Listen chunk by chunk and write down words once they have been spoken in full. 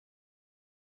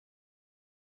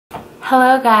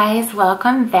Hello guys,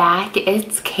 welcome back.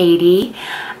 It's Katie.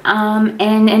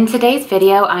 And in today's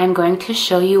video, I'm going to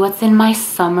show you what's in my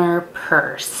summer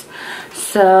purse.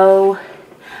 So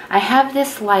I have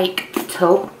this like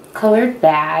taupe colored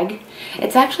bag.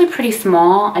 It's actually pretty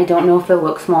small. I don't know if it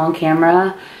looks small on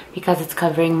camera because it's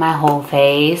covering my whole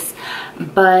face,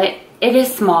 but it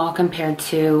is small compared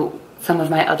to some of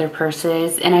my other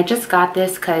purses. And I just got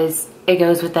this because it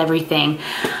goes with everything.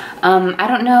 I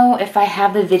don't know if I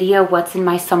have the video what's in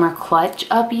my summer clutch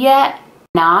up yet.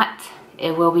 Not.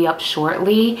 It will be up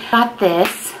shortly. Got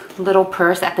this little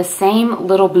purse at the same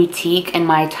little boutique in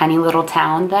my tiny little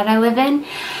town that I live in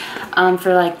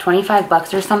for like 25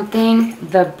 bucks or something.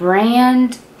 The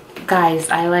brand,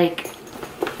 guys,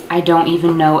 I don't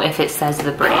even know if it says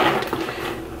the brand.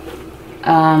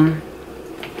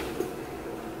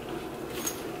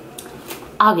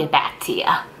 I'll get back to you.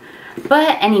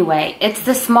 But anyway, it's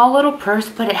this small little purse,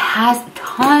 but it has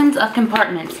tons of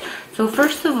compartments. So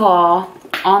first of all,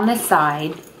 on the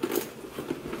side,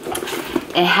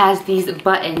 it has these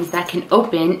buttons that can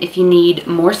open if you need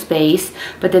more space,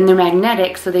 but then they're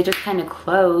magnetic, so they just kind of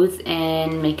close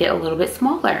and make it a little bit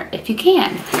smaller if you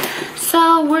can.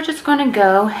 So we're just gonna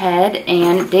go ahead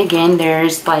and dig in.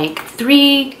 There's like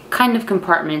three kind of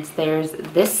compartments. There's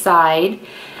this side,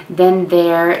 then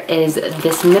there is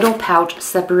this middle pouch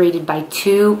separated by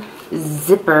two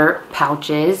zipper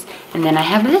pouches, and then I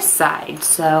have this side.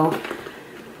 So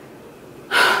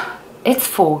it's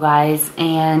full, guys,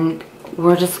 and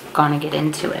we're just gonna get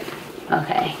into it.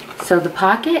 Okay, so the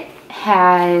pocket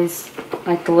has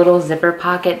like the little zipper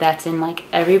pocket that's in like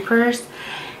every purse,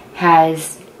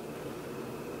 has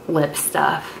lip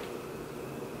stuff.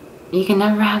 You can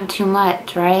never have too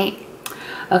much, right?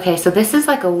 Okay, so this is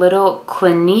like a little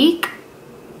Clinique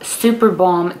Super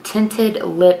Balm Tinted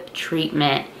Lip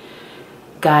Treatment.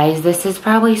 Guys, this is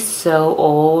probably so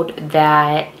old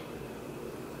that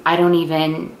I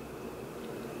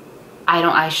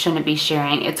shouldn't be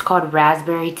sharing. It's called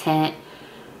Raspberry Tint.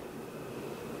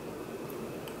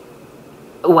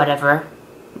 Whatever.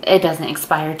 It doesn't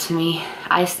expire to me.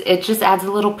 It just adds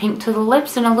a little pink to the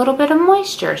lips and a little bit of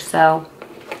moisture, so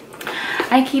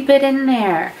I keep it in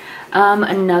there.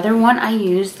 Another one I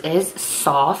used is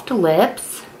Soft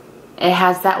Lips. It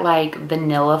has that like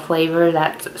vanilla flavor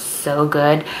that's so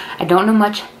good. I don't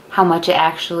know how much it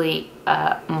actually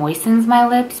moistens my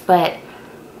lips, but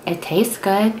it tastes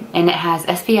good, and it has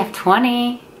SPF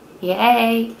 20.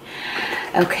 Yay!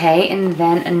 Okay, and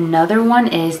then another one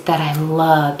is that I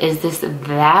love is this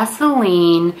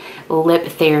Vaseline Lip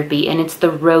Therapy, and it's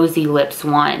the Rosy Lips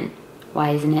one. Why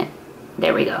isn't it?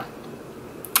 There we go.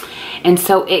 And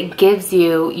so it gives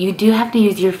you do have to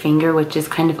use your finger, which is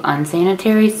kind of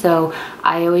unsanitary, so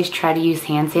I always try to use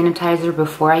hand sanitizer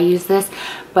before I use this,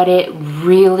 but it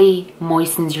really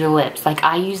moistens your lips. Like,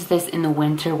 I use this in the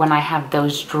winter when I have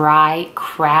those dry,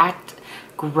 cracked,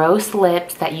 gross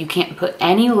lips that you can't put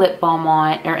any lip balm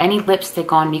on or any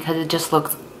lipstick on because it just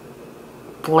looks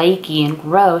flaky and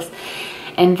gross.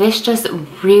 And this just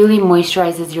really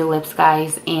moisturizes your lips,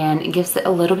 guys, and it gives it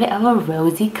a little bit of a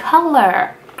rosy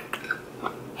color.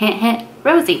 Hint, hint,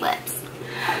 rosy lips.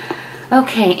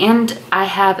 Okay, and I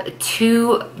have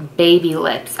two baby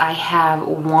lips. I have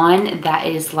one that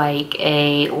is like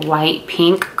a light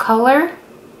pink color.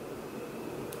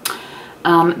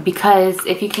 Because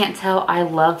if you can't tell, I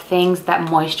love things that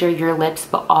moisture your lips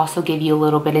but also give you a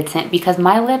little bit of tint, because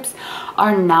my lips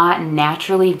are not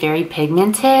naturally very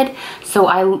pigmented,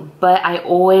 but I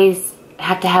always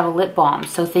have to have a lip balm.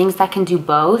 So things that can do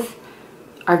both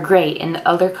are great. And the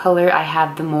other color, I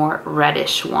have the more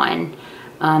reddish one.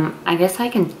 I guess I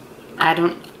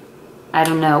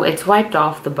don't know. It's wiped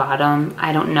off the bottom.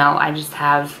 I don't know. I just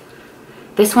have,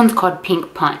 this one's called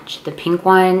Pink Punch, the pink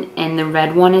one, and the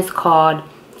red one is called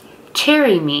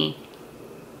Cherry Me.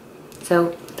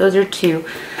 So those are two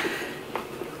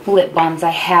lip balms I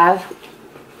have.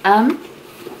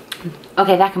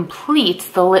 Okay, that completes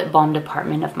the lip balm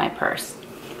department of my purse.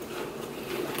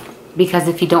 Because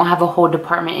if you don't have a whole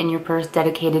department in your purse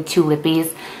dedicated to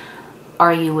lippies,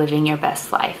 are you living your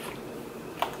best life?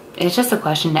 It's just a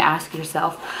question to ask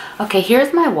yourself. Okay,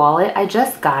 here's my wallet. I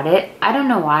just got it. I don't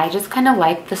know why. I just kind of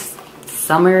like the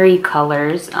summery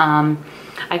colors. I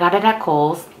got it at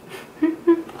Kohl's.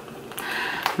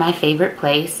 My favorite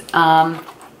place.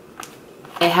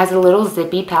 It has a little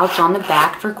zippy pouch on the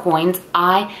back for coins.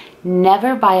 I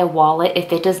never buy a wallet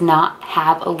if it does not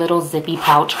have a little zippy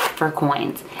pouch for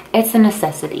coins. It's a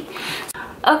necessity.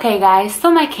 Okay guys, so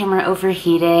my camera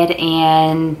overheated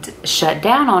and shut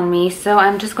down on me, so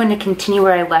I'm just going to continue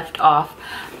where I left off.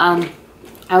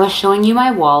 I was showing you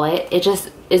my wallet. It just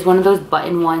is one of those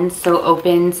button ones, so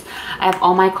opens. I have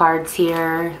all my cards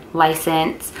here,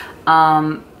 license.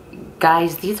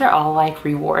 Guys, these are all like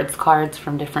rewards cards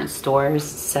from different stores,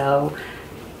 so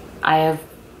I have,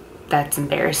 that's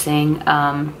embarrassing.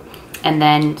 And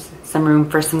then some room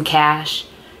for some cash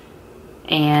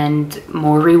and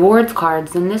more rewards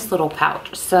cards in this little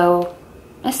pouch. So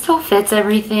it still fits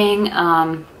everything.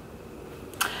 I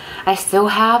still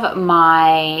have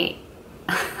my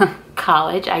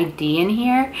college ID in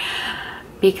here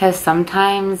because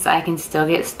sometimes I can still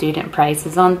get student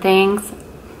prices on things.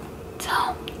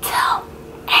 Don't tell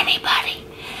anybody.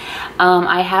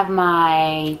 I have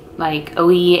my like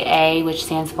OEA, which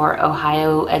stands for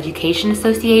Ohio Education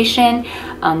Association.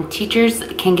 Teachers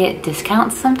can get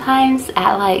discounts sometimes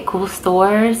at like cool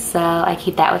stores, so I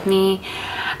keep that with me.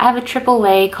 I have a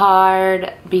AAA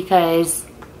card because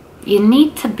you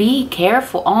need to be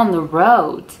careful on the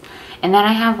roads. And then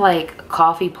I have like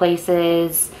coffee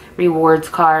places, rewards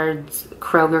cards,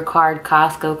 Kroger card,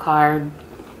 Costco card,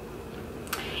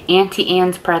 Auntie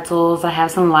Anne's pretzels. I have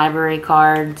some library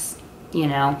cards, you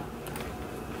know,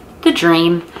 the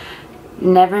dream.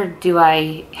 Never do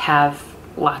I have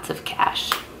lots of cash.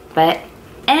 But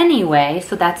anyway,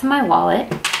 so that's in my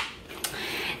wallet.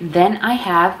 Then I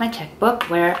have my checkbook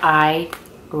where I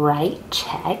write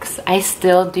checks. I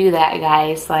still do that,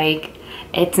 guys. Like,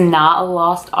 it's not a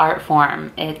lost art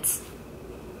form. It's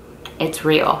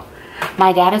real.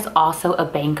 My dad is also a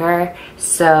banker,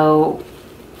 so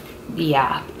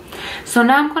yeah. So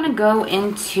now I'm gonna go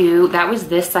into, that was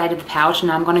this side of the pouch,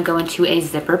 now I'm gonna go into a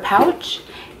zipper pouch.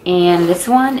 And this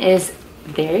one is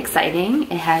very exciting.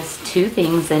 It has two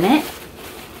things in it,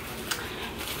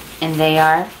 and they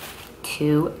are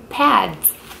two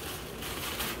pads.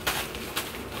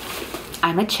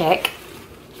 I'm a chick,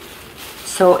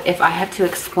 so if I have to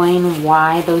explain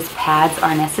why those pads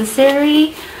are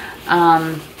necessary,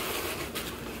 I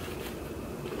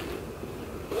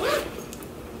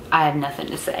have nothing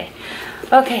to say.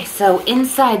 Okay, so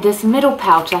inside this middle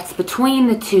pouch that's between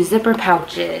the two zipper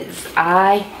pouches,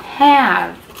 I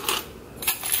have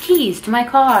keys to my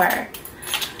car.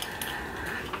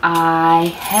 I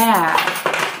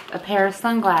have a pair of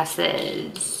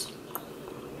sunglasses.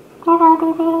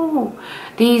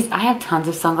 These, I have tons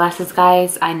of sunglasses,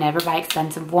 guys. I never buy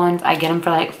expensive ones. I get them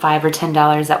for like $5 or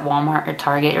 $10 at Walmart or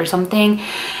Target or something.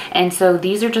 And so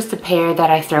these are just a pair that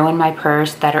I throw in my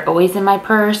purse, that are always in my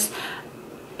purse.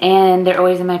 And they're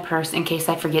always in my purse in case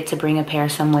I forget to bring a pair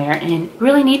somewhere and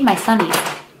really need my sunnies.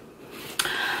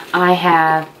 I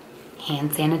have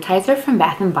hand sanitizer from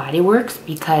Bath & Body Works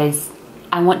because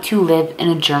I want to live in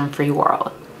a germ-free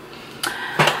world.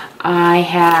 I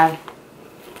have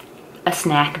a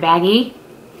snack baggie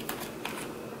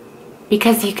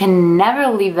because you can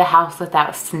never leave the house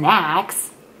without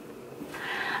snacks.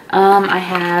 I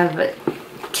have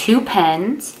two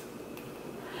pens.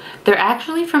 They're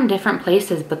actually from different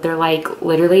places, but they're like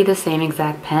literally the same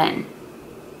exact pen.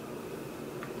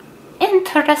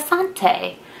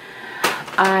 Interessante.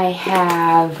 I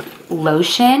have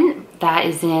lotion that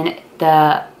is in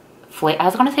the I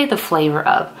was gonna say the flavor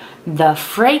of, the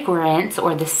fragrance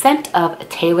or the scent of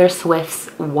Taylor Swift's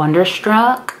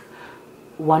Wonderstruck.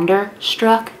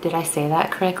 Did I say that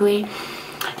correctly?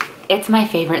 It's my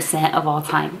favorite scent of all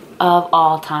time.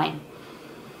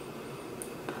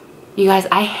 You guys,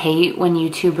 I hate when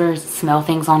YouTubers smell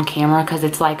things on camera because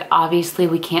it's like, obviously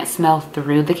we can't smell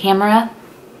through the camera,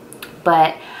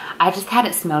 but I just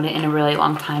hadn't smelled it in a really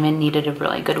long time and needed a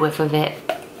really good whiff of it.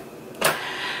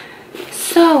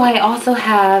 So I also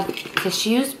have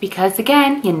tissues because,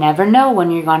 again, you never know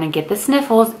when you're going to get the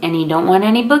sniffles and you don't want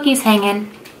any boogies hanging.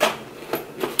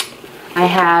 I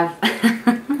have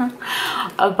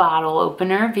a bottle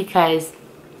opener because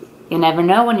you never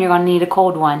know when you're going to need a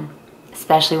cold one,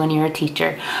 especially when you're a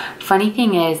teacher. Funny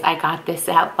thing is, I got this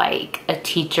at like a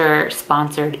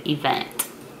teacher-sponsored event.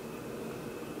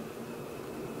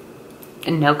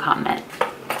 No comment.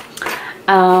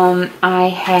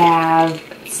 I have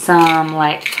some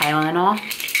like Tylenol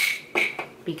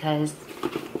because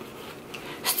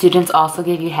students also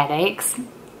give you headaches.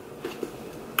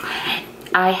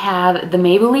 I have the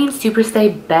Maybelline Super Stay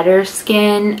Better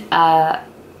Skin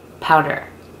powder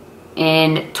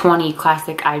in 20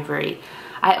 Classic Ivory.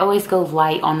 I always go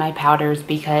light on my powders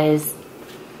because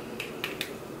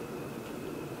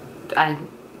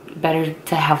better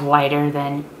to have lighter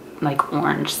than like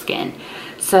orange skin.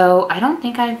 So I don't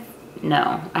think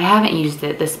no, I haven't used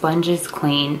it. The sponge is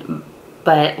clean,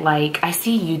 but like I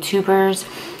see YouTubers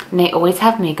and they always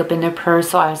have makeup in their purse,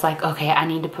 so I was like, okay, I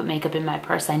need to put makeup in my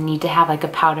purse. I need to have like a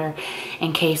powder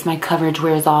in case my coverage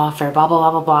wears off or blah blah blah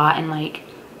blah blah. And like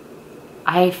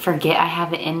I forget I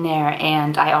have it in there,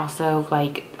 and I also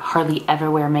like hardly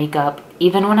ever wear makeup,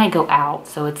 even when I go out.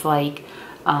 So it's like,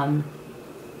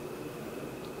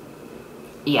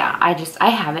 yeah, I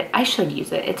have it. I should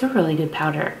use it. It's a really good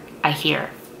powder, I hear.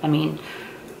 I mean,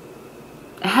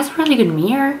 it has a really good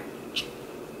mirror.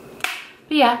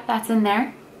 But yeah, that's in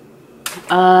there.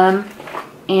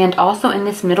 And also in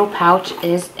this middle pouch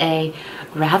is a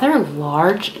rather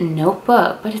large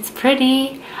notebook, but it's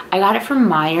pretty. I got it from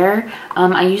Meyer.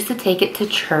 I used to take it to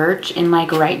church and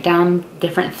like write down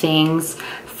different things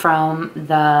from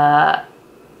the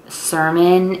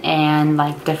sermon and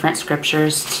like different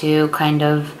scriptures to kind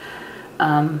of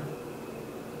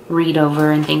read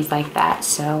over and things like that.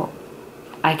 So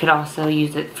I could also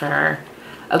use it for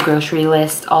a grocery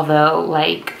list, although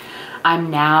like I'm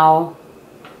now,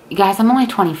 you guys, I'm only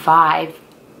 25,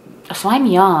 so I'm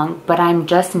young, but I'm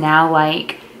just now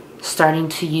like starting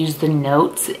to use the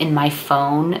notes in my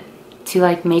phone to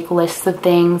like make lists of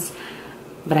things,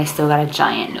 but I still got a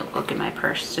giant notebook in my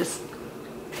purse. Just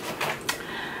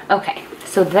okay,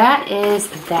 so that is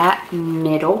that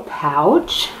middle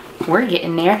pouch. We're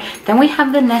getting there. Then we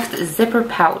have the next zipper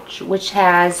pouch, which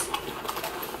has,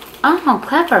 oh,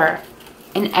 clever,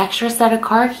 an extra set of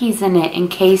car keys in it in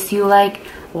case you like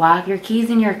lock your keys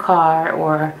in your car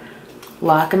or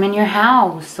lock them in your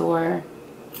house. Or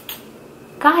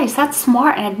guys, that's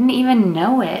smart, and I didn't even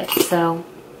know it. So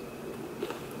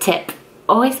tip,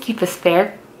 always keep a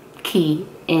spare key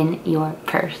in your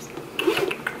purse.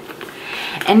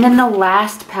 And then the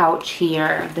last pouch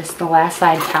here, the last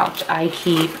side pouch, I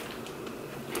keep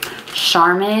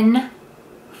Charmin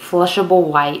flushable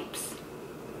wipes.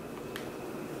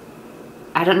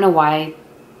 I don't know why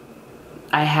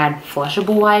I had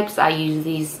flushable wipes. I use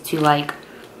these to like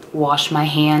wash my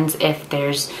hands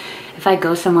if I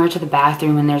go somewhere to the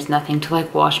bathroom and there's nothing to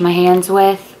like wash my hands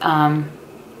with.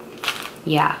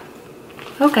 Yeah.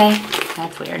 Okay,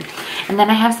 that's weird. And then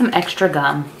I have some extra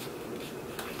gum.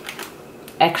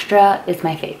 Extra is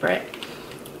my favorite.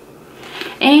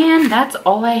 And that's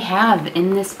all I have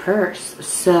in this purse.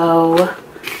 So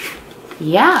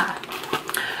yeah.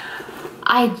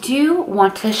 I do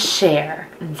want to share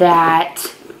that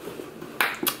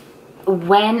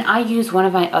when I use one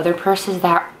of my other purses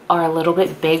that are a little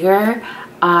bit bigger,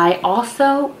 I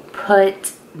also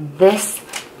put this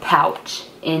pouch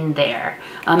in there.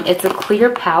 It's a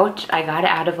clear pouch. I got it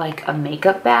out of like a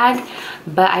makeup bag,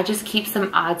 but I just keep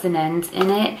some odds and ends in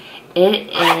it. It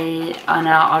is, and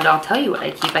I'll tell you what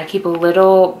I keep. I keep a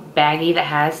little baggie that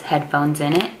has headphones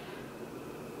in it,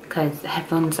 because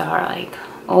headphones are like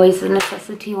always a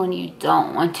necessity when you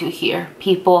don't want to hear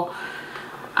people.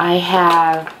 I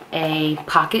have a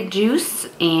pocket juice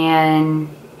and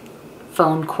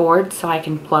phone cord so I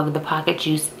can plug the pocket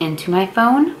juice into my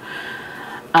phone.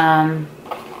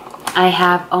 I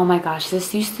have, oh my gosh,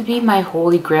 this used to be my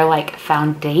holy grail like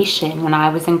foundation when I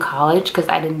was in college, because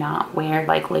I did not wear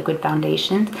like liquid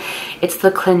foundations. It's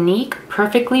the Clinique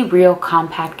Perfectly Real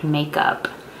Compact Makeup.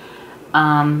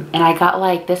 And I got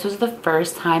like, this was the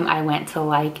first time I went to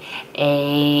like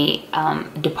a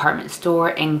department store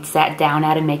and sat down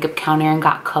at a makeup counter and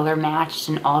got color matched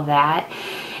and all that.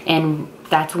 And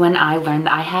that's when I learned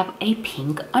that I have a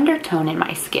pink undertone in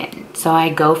my skin. So I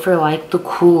go for like the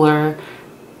cooler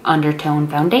undertone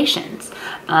foundations.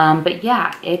 But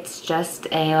yeah, it's just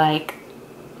a like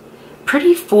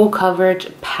pretty full coverage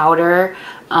powder.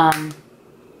 I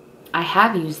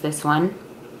have used this one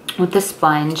with the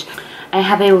sponge. I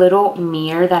have a little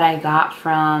mirror that I got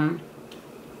from,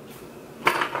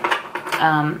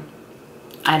 I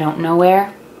don't know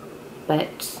where,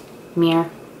 but mirror.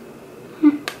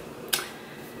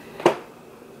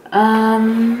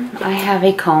 I have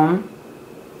a comb.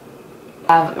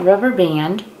 I have a rubber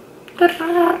band.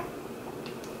 I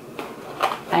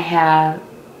have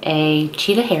a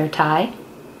cheetah hair tie.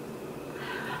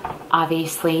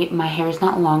 Obviously, my hair is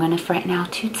not long enough right now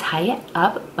to tie it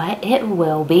up, but it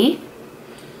will be.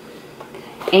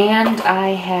 And I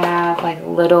have like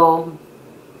little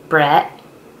Brett.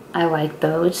 I like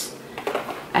those.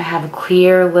 I have a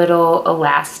clear little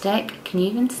elastic. Can you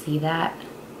even see that?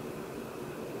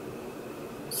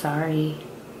 Sorry.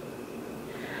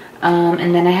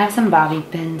 And then I have some bobby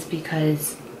pins,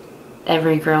 because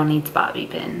every girl needs bobby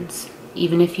pins,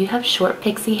 even if you have short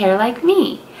pixie hair like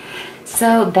me.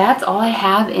 So that's all I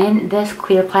have in this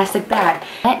clear plastic bag.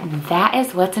 But that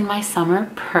is what's in my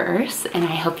summer purse, and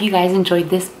I hope you guys enjoyed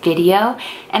this video,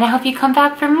 and I hope you come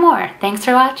back for more. Thanks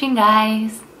for watching,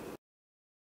 guys.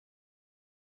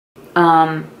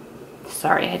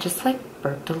 Sorry, I just like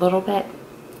burped a little bit.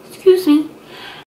 Excuse me.